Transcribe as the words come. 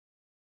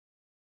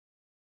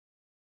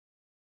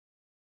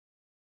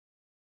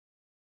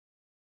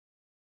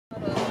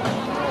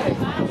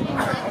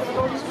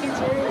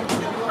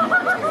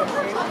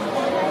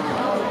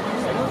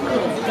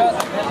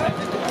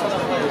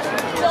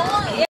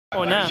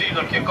receives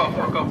a kickoff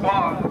for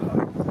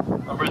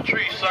Kapaa. Number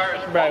 3,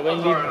 Cyrus. Bro, I'm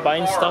going to be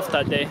buying stuff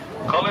that day.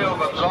 Khalil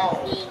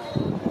Gonzalez.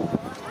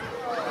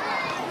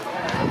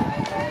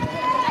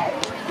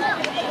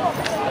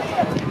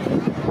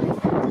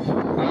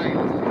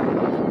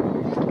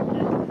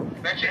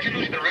 Let's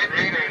introduce the Red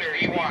Raiders,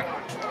 D1.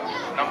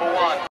 Number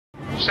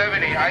 1,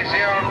 70,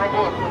 Isaiah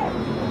Rabut.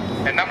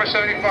 And number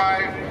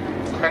 75,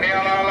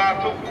 Daniela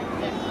Latu.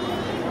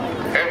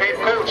 Their head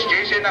coach,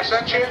 Jason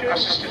Asache,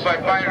 assisted by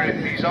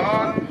Byron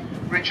Lizon,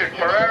 Richard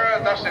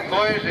Pereira, Dustin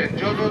Goyes, and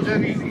Jojo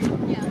Janini.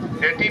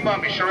 Their team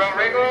mom is Sherelle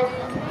Regro,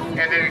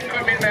 and their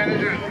equipment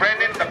manager is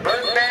Brendan the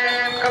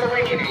Birdman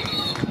Kalawini.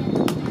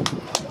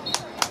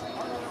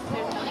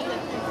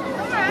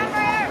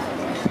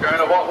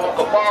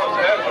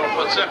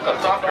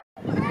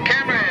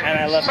 And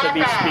I left the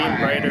beach being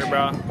brighter,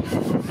 bro.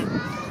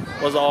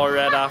 Was all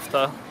red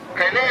after.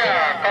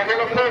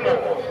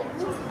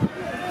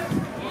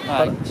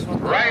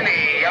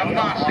 Riley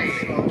Yamasi.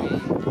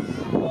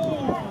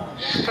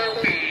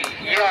 Sophie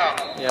Young.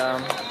 Yeah.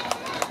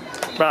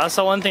 Bro, that's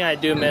the one thing I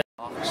do miss.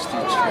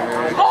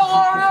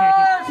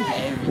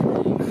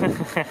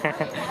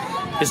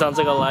 He sounds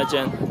like a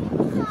legend.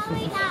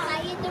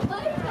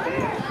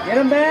 Get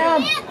him,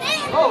 man!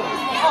 Oh,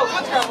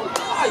 what's happening?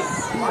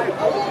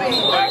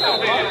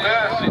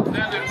 Pass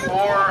intended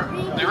for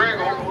the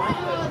Regal.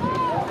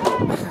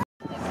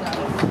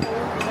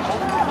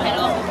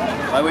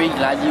 Why were you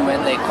glad you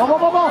went like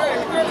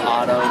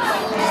out of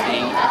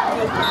state?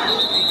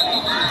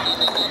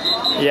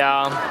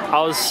 Yeah,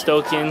 I was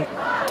stoking.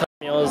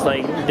 It was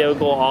like they'll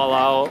go all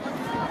out.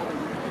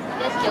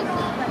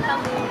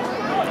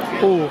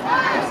 Ooh.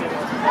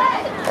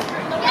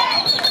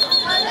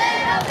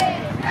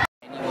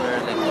 Anywhere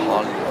like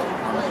volleyball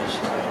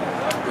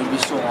it would be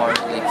so hard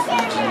like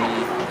Fiji.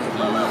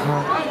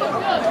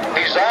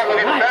 He's on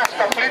with pass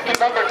complete to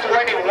number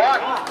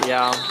 21.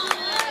 Yeah.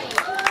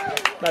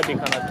 That'd be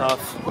kind of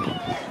tough.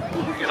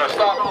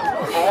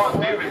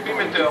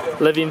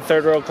 Living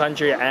third world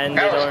country and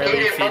they don't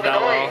really feed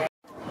that well.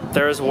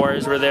 There's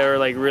wars where they're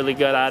like really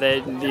good at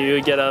it.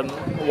 You get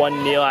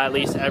one meal at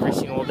least every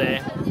single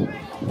day,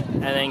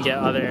 and then get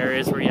other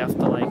areas where you have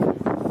to like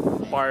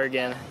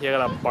bargain. You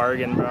gotta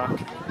bargain, bro.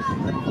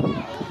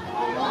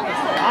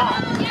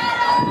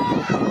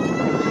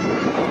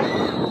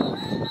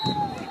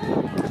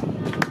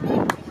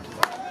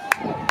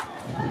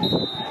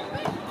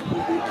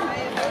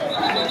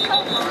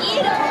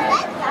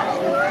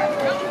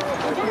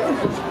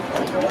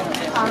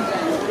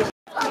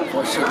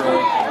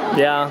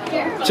 Yeah,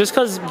 just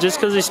cause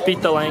they speak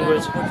the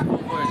language.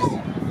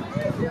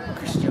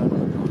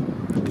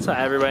 That's what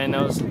everybody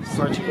knows.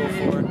 Portugal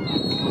 4.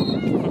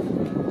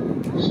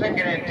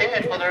 Second and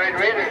 10 for the Red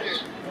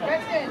Raiders.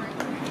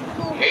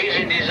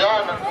 Asian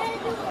Dizon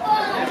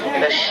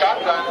in a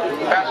shotgun.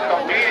 Pass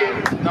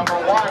completed. Number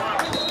 1.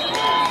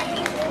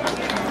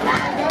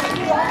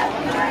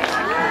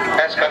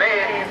 That's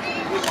Canadian.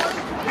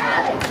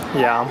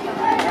 Yeah.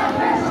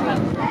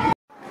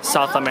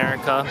 South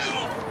America,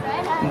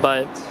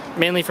 but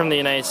mainly from the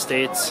United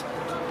States.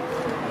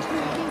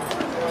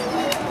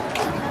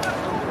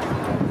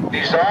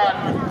 Dizon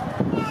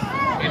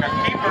in a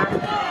keeper.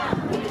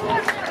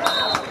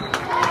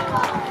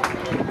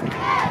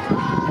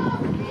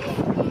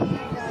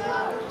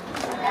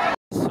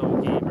 So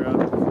gay, bro.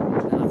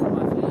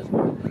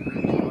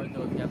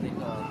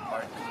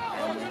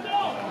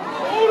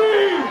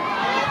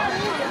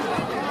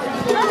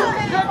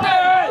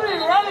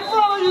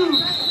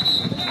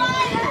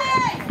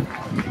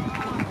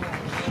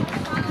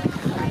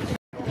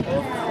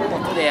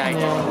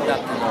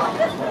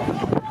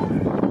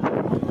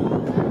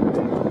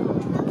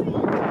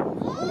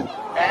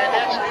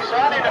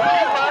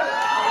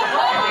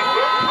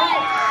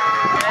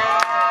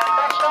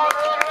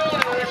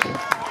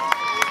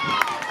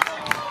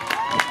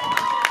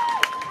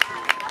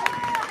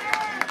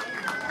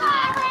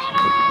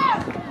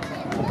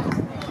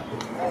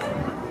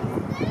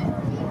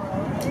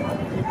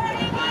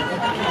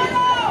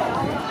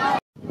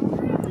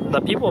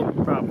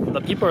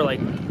 The people are like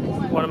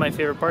one of my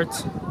favorite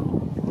parts.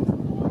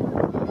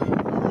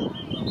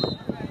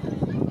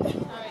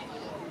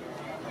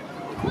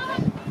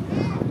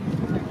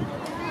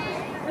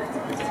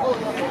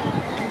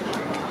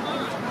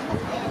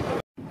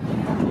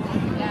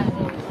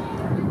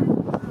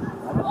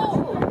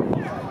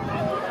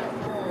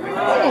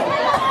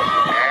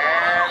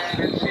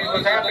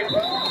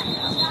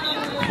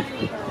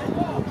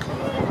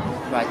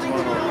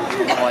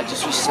 I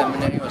just was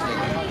seminary, was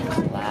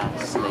like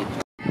class, like.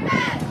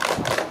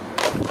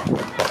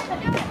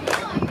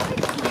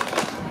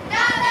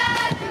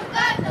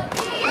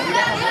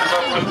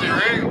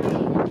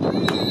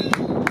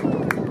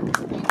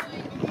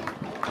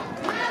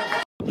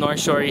 North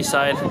Shore, East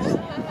Side.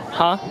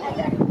 Huh?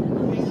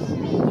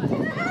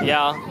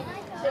 Yeah.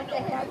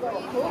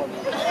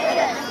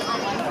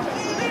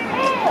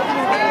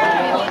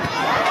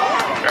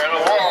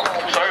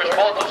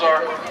 Balthazar.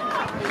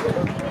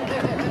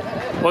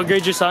 What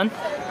grade your son?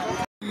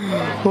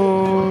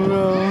 Oh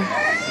no.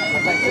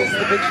 Like, this is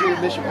the picture of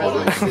mission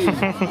presidency.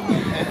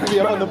 And be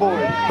up on the board.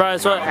 Bro,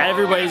 that's what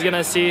everybody's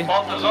gonna see.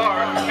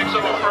 Baltazar picks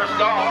up a first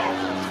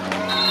down.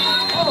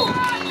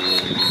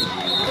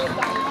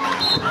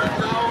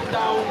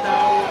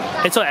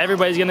 It's what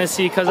everybody's gonna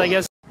see, because I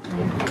guess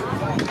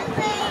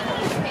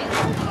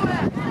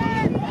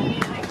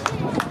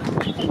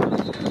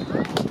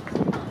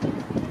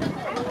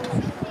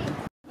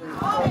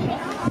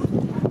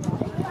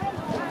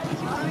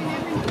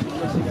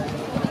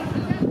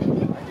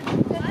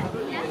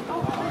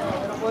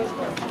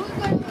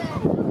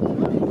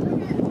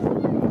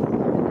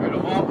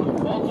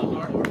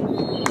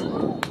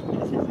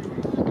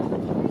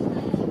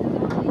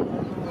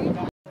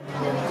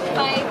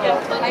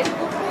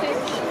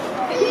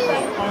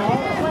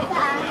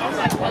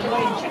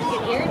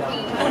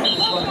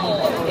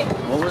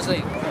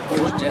What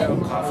was general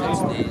conference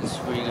days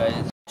for you guys?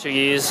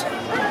 Portuguese.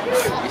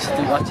 You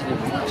still watching it in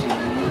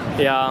Portuguese?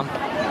 Yeah.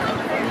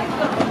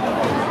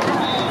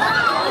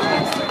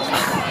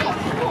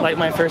 Like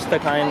my first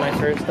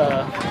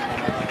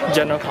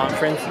general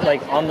conference,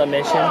 like on the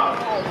mission,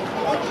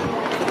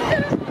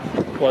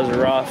 was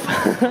rough.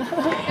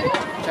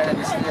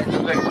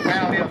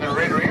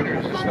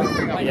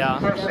 Yeah.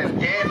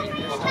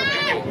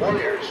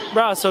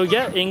 Bro, so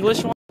get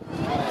English one.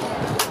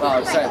 Wow,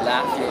 I started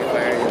laughing if I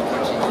heard it in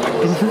Portuguese.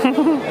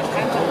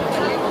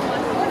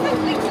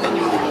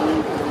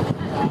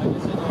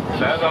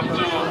 That's up to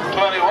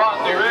 21,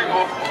 Diego.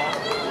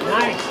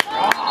 Nice.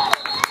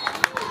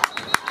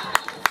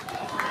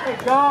 Good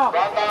job.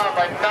 Brought down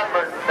by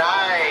number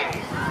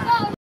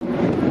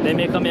 9. They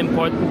may come in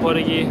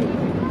Portuguese.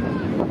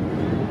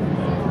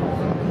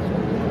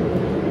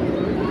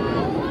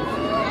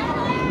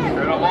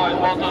 Here the boys,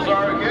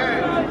 Baltazar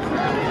again.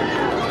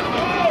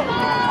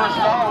 First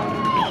down.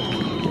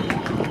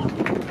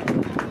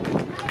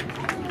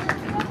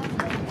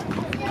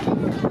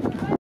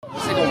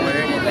 It's like a word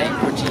in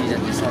Portuguese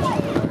that just has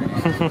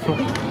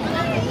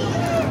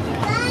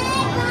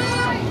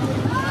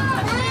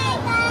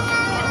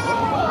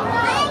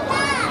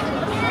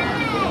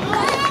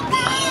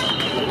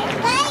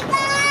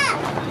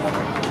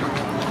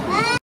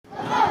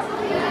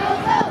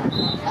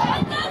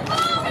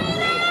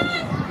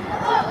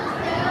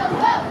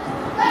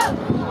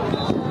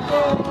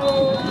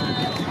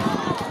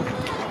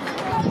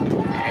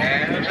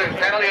And it's a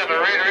penalty on the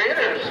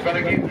Raiders. It's going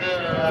to give the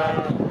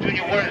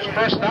Junior Warriors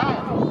first down.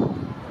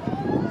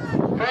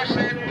 First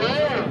and goal.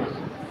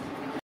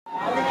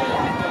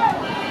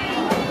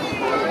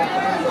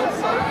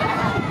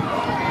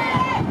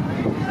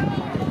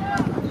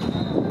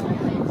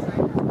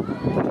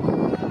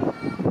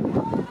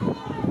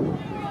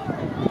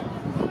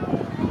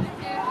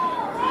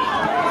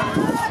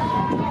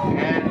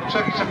 And so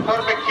he's a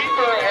quarterback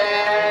keeper,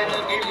 and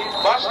he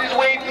busts his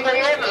way to the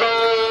end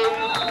zone.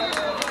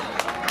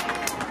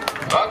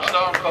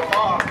 Touchdown,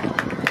 Kapaa.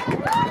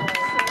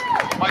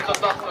 Michael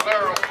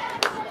Doctorero.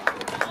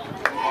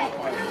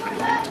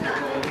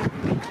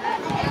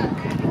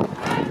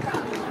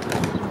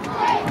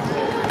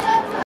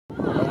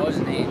 What was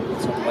his name?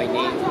 Some white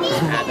name?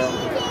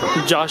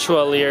 Adam.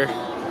 Joshua Lear.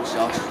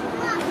 Josh.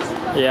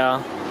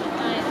 Yeah.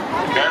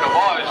 There the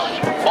boys.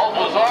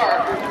 Baltazar.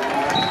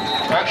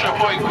 Extra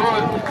point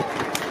good.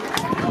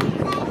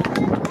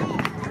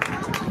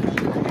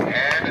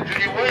 And the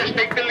Junior Warriors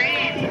take the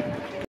lead.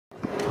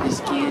 This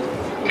kid.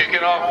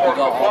 Kicking off for Got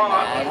all Kapaa.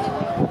 mad.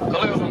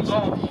 Khalil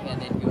Gonzalez. And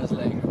then he was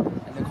like,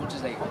 and the coach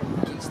is like,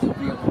 can still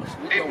be a coach.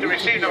 Deep to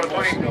receive number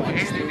 20.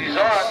 He's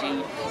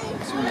on.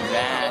 So we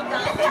ran.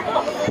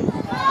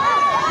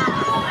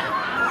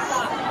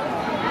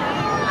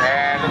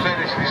 And looks like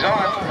this is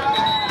on.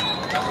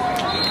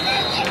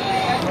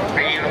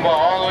 Bringing the ball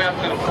all the way up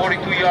to the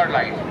 42-yard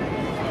line.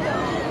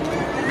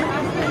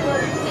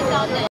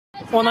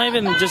 Well, not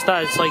even just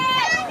that. It's like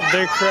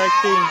they're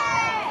correcting,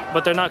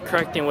 but they're not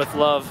correcting with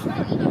love.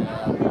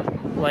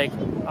 Like,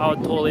 I would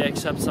totally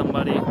accept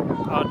somebody.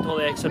 I would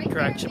totally accept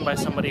correction by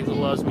somebody who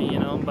loves me, you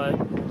know, but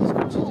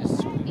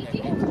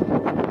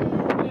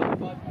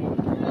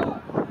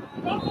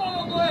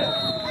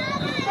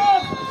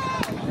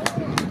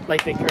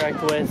like they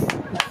correct with,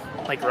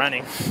 like,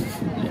 running.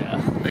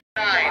 Yeah.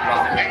 9.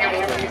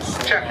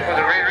 Check for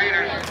the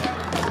Raiders.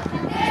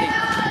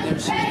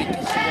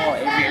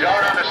 He's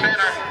out on the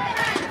center.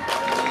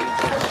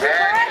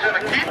 And he's on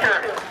the keeper.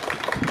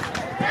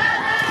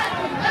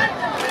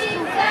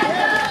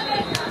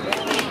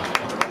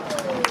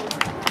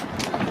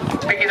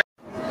 Pick it up.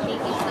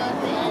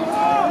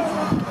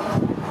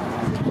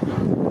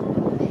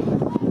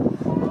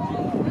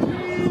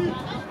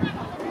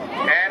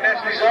 And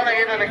that's Lizana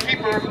in on the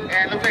keeper.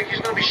 And looks like he's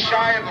going to be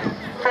shy of the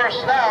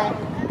first down.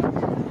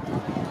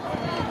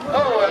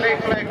 Oh, a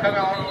late flag cut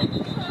out.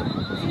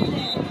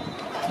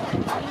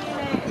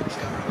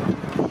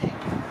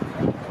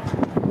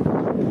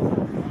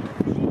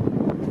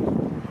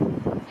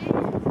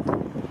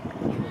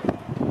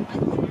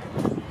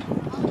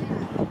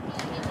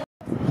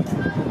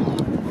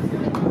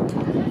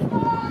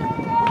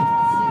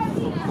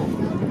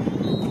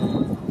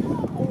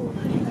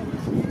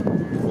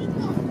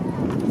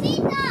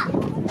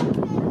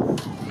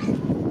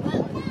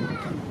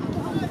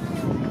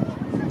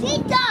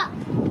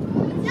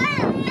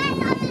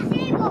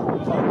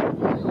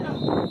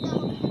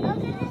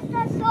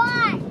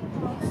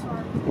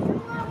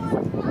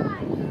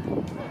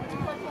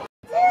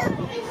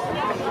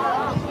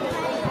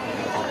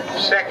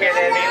 Second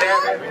and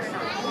 11.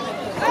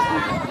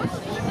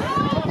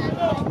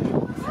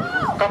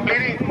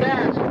 Completing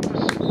pass.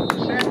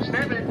 Sam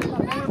Stevens.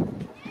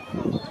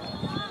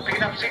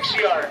 Picking up 6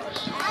 yards.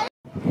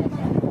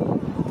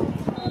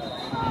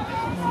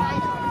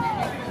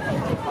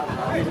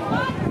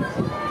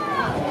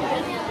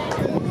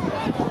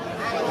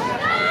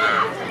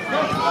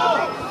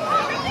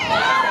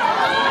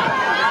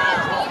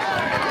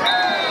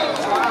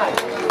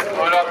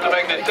 Going up to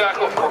make the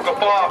tackle for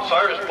Kapaa,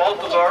 Cyrus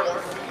Baltazar.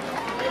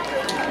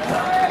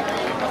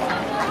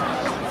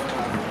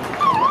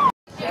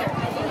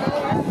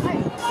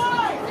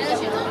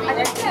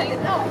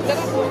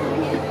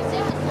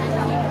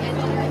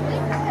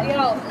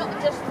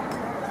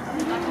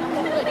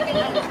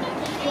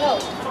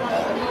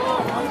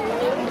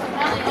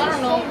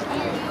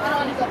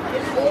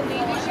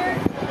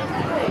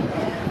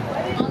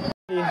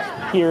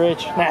 He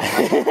rich. Nah. And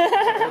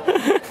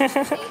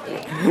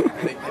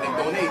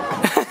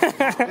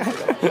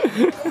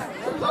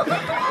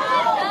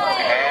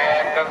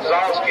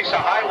Gonzalski a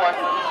high one.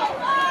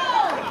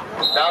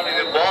 Down in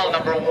the ball,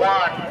 number 1.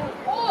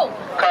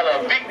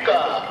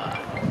 Kalavika.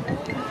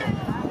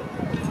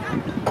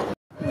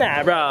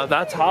 Nah, bro.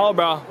 That's all,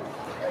 bro.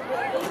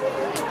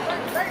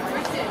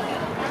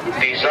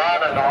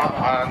 Dizon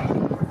on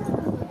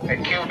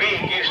QB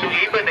gives to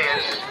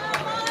Ibanez.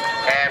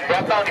 And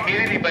brought down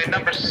immediately by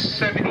number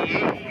 78,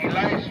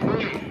 Elias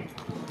Bully.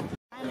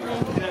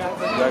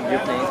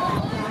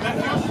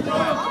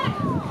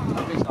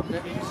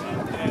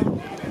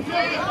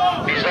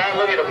 He's not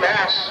looking to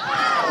pass.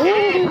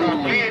 He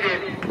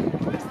completed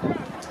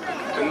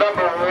to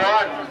number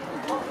 1,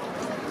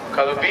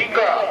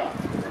 Kalavika.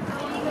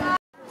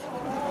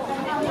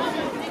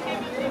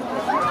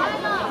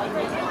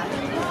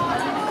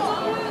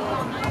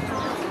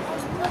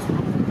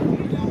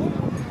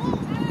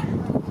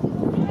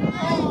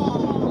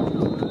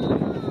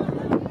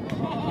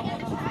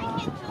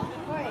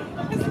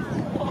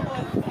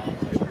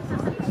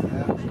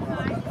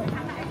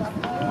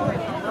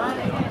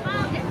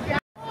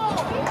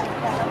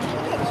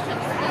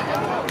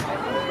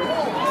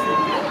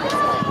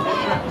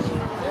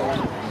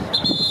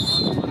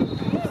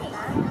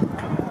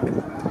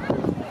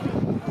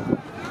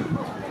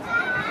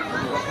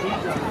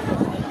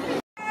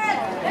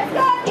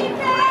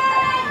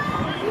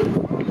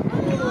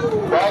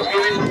 Ball's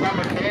given to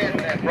number 10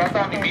 and brought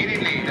down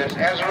immediately. There's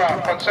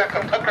Ezra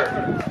Fonseca Tucker.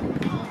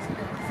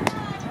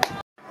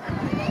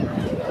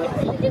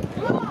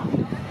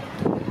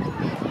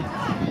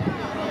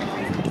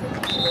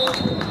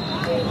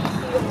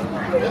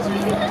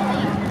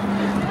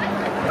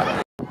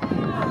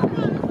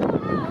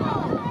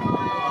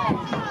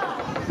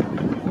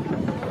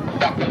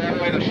 Dr. Lihue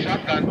with a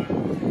shotgun.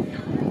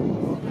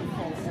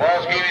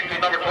 Ball's given to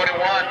number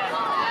 21.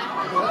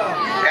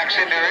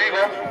 Exit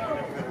Derego.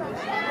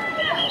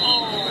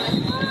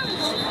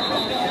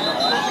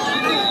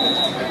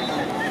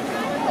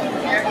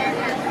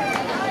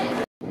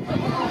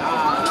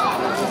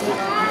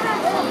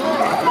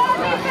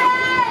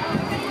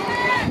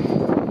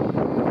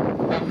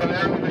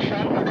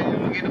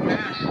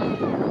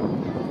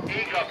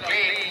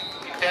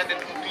 Intended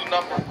to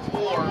number 4,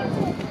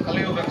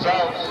 Khalil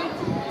Gonzalez.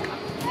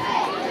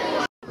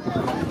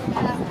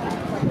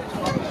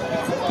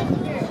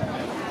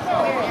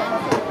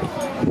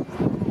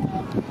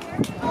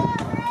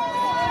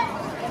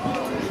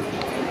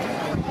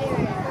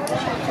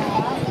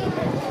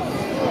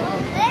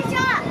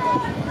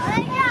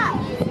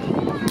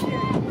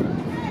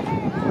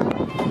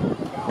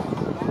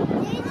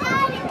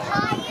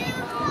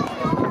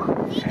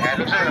 And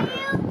looks at him.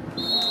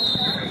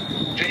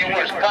 Junior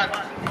Wars punt.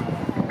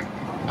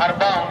 Out of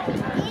bounds.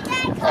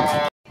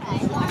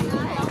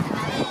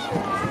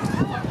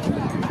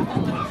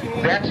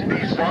 That's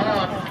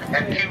Dizon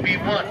and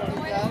QB1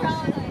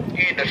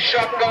 in the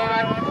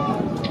shotgun.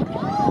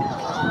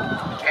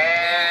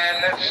 And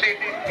let's see,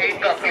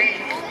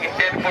 incomplete.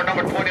 Intended for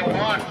number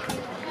 21.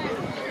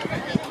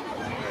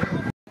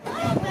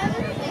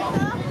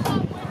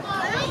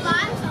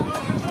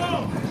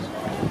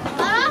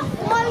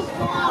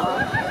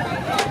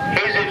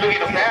 Hazy looking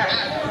to pass.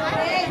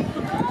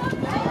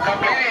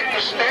 Completed to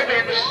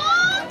Stebbins.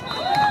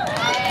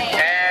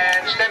 And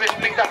Stebbins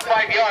picked up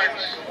 5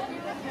 yards.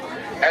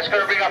 That's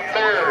going to bring up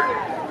 3rd.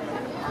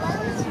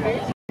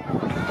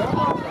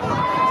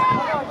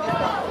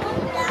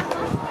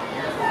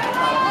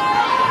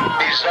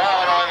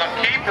 Dizon on the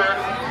keeper.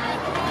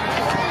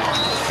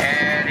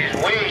 And he's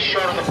way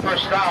short of the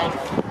first down.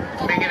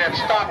 Making that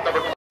stop, number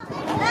 2.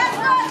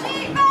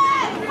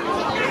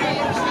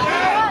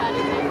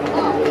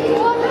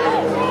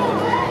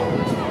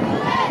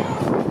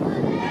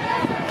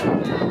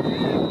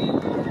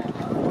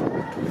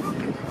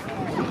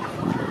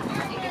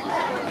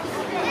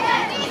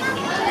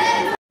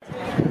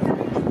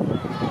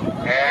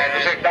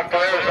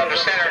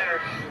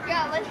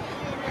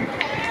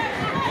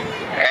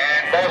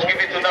 And ball's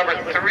given to number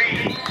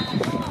 3.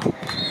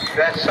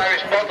 That's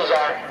Cyrus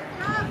Baltazar.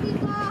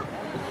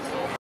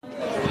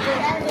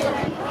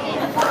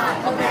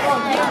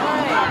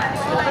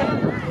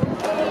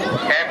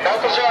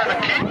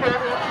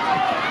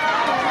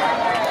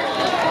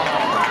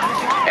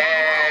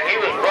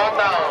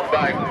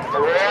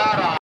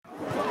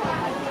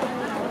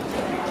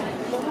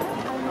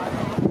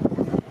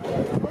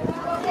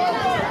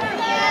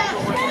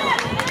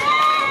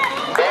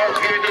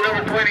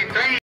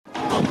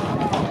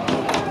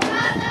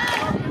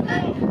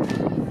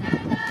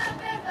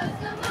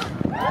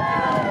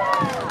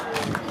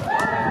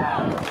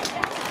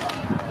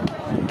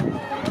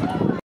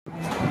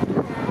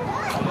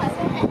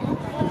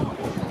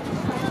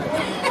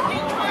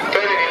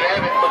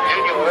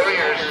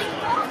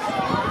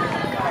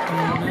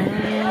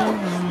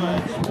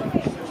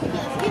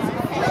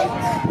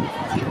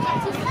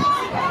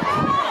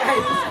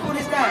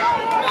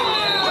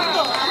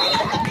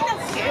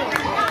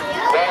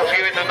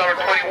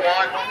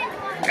 21,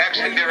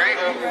 exit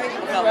Dirego.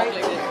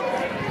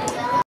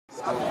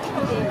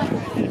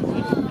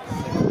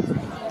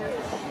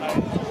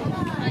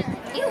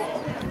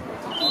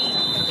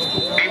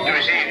 Deep to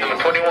receive, number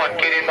 21,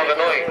 Katie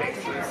Maganoy.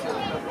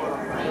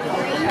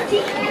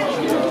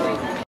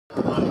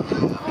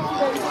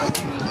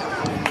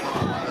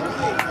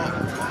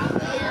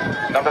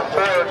 Number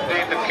 4,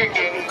 doing the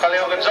kicking,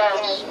 Kaleo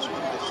Gonzalez.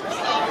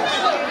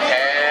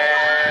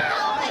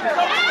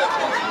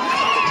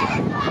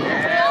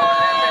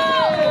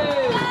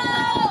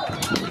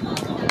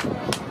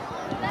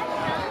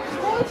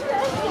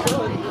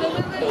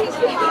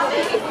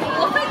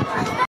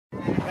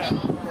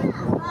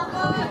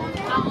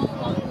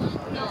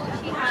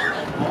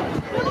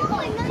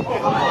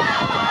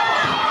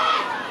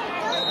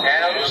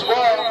 And a loose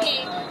ball.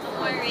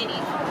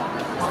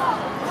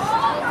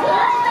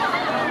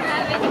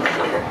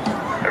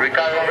 A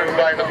recovery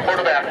by the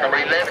quarterback, number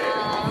 11.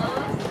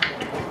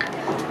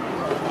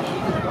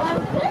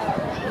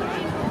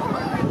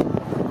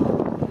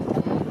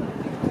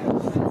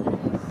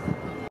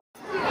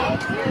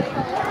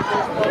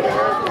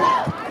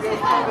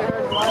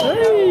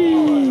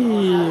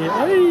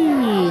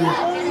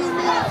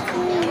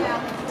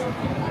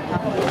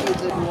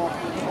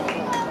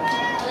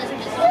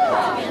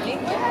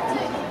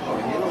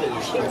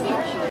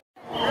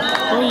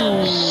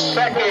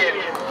 Second.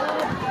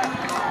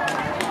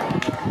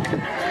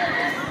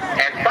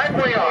 And 5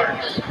 more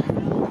yards.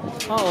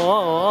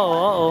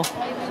 Uh-oh.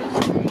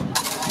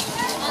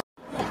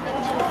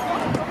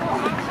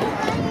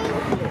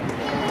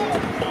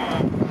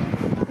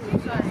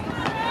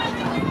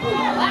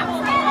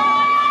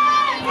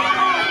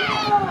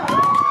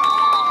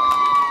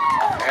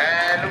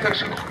 And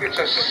looks like it's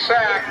a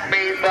sack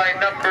made by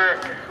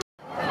number.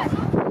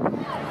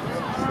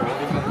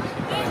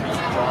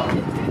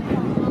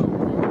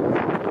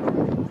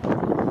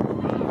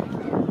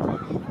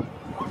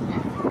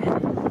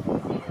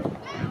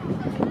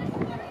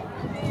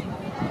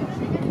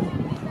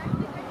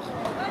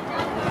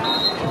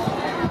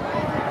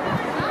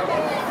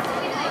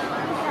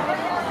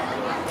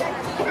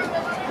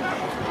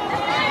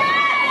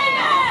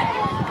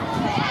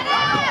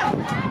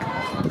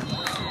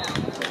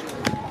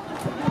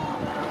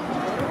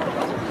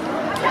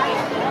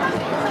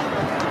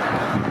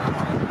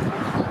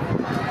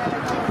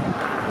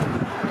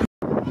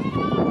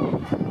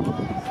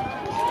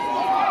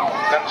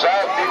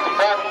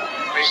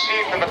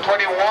 Received number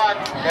 21,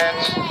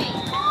 that's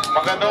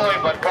Maganoy,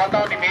 but brought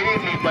out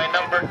immediately by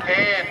number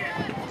 10.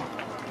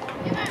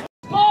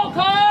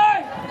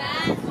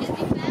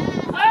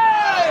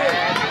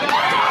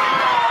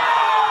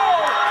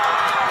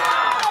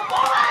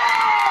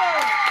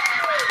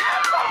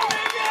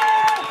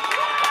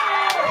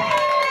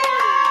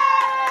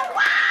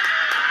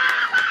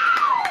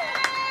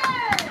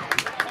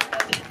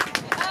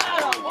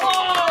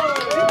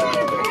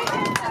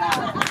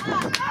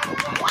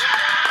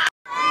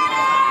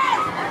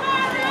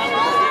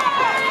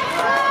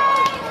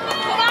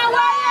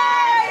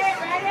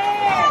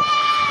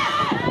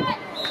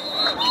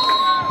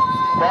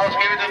 Ball's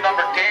given to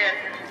number 10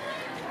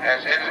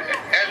 as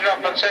Ezra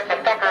Fonseca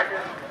Tucker.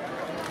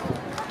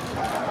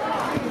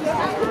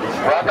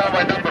 Brought down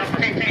by number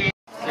 50.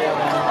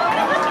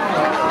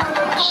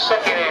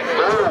 Second and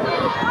goal.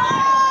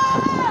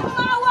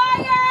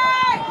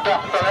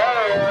 Dr.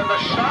 Arrow in the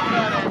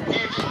shotgun and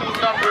gives to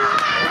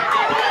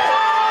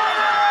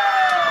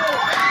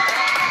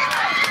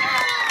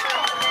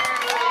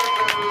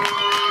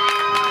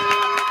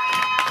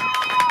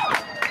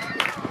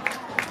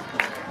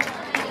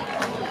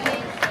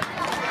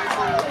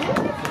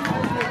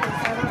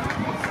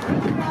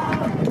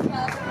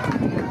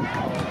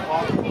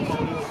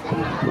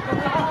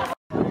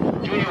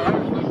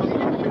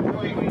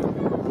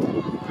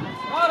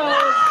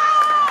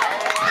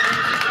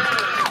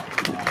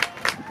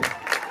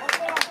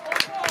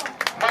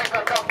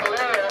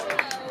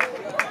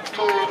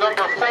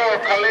number 4,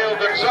 Kaleo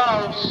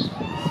Gonzalez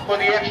for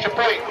the extra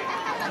point.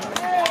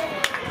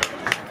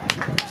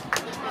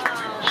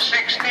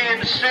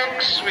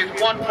 16-6 with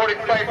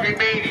 1:45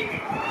 remaining.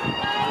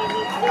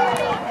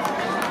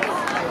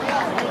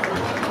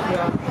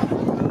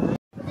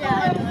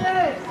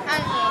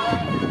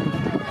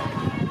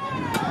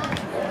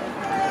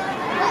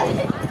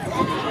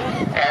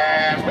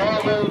 And ball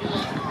goes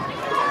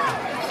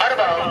out of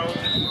bounds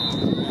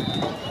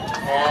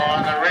on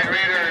the Red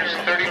Raiders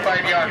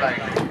 35-yard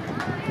line.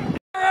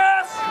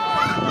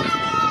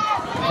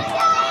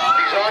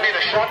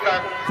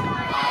 Shotgun.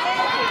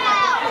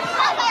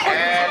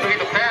 And look at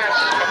the pass.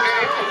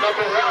 Completed to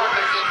number 1.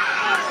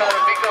 It's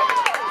Talavika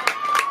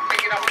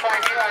picking up 5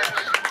 yards.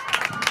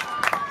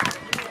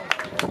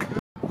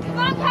 Come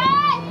on,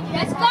 Kai!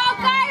 Let's go,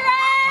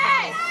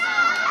 Kyrie!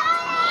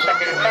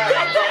 Second and 5.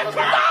 Let's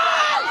go,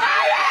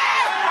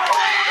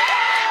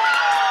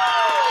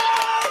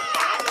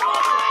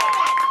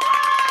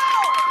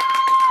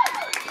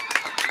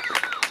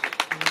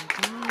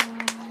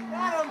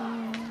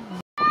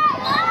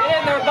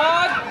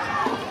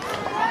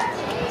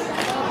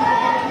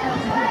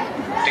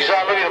 He's on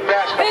looking at the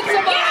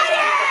pass.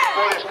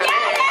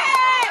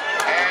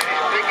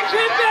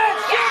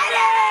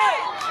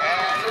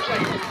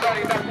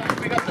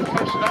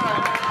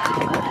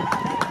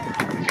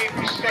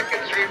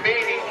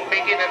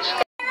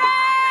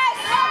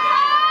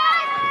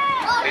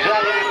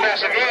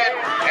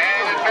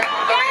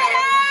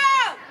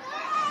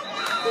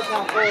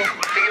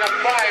 Picking up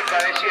 5,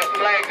 but I see a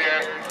flag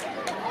there.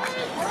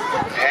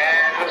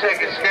 And looks like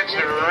it's against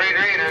the Red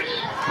Raiders.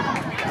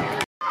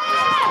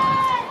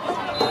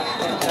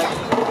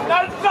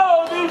 Let's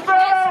go,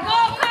 defense! Go,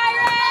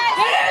 Pirates!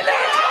 Get in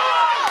there!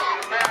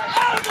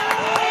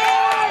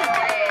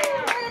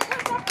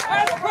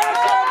 Let's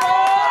pressure,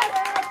 boys!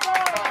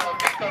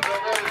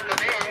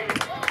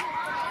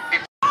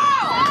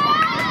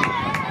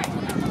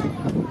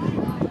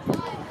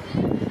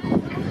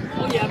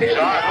 Oh, yeah, baby.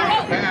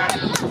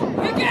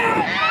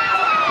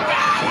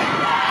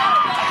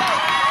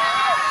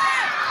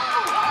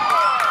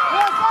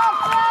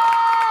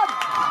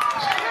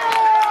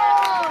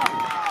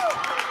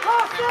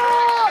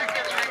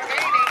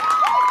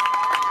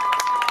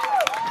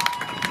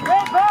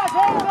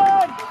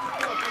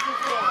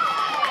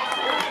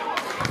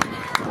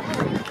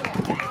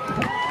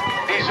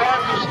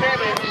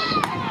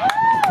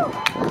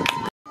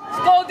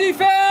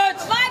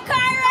 Defense! Come on,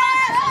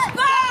 Pirates! Let's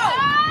go!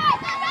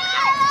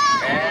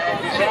 And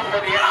he's on for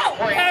the extra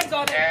point. Hands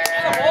on it.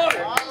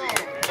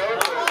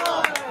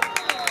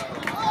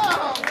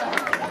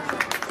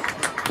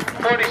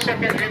 And 40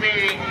 seconds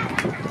remaining.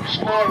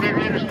 Score Red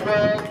Raiders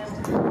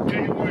 12,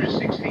 Junior Warriors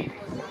 16.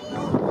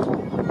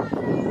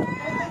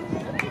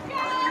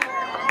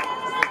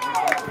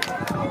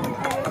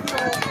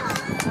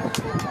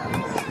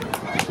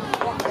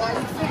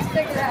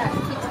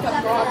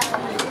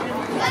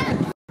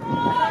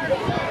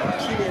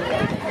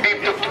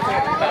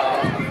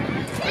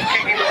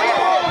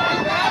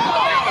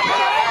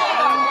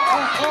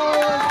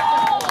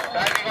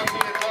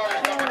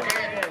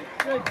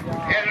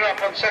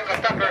 On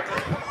second Tucker.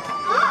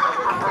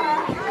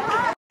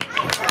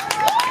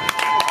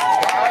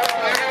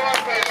 Everyone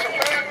for your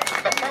support,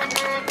 the food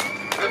moon,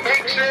 the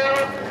bake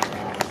sale.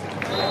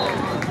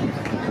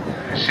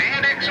 See you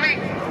next week.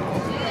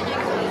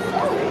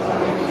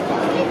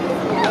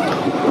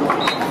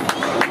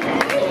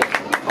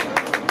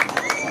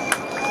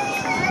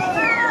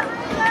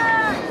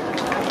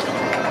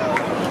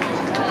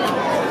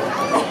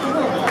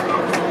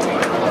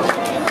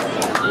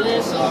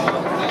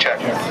 Check.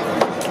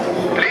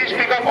 Please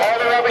pick up all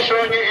the rubbish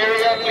around your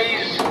area,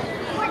 please.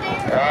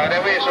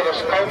 That way, so the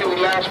scouting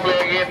will last play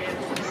again.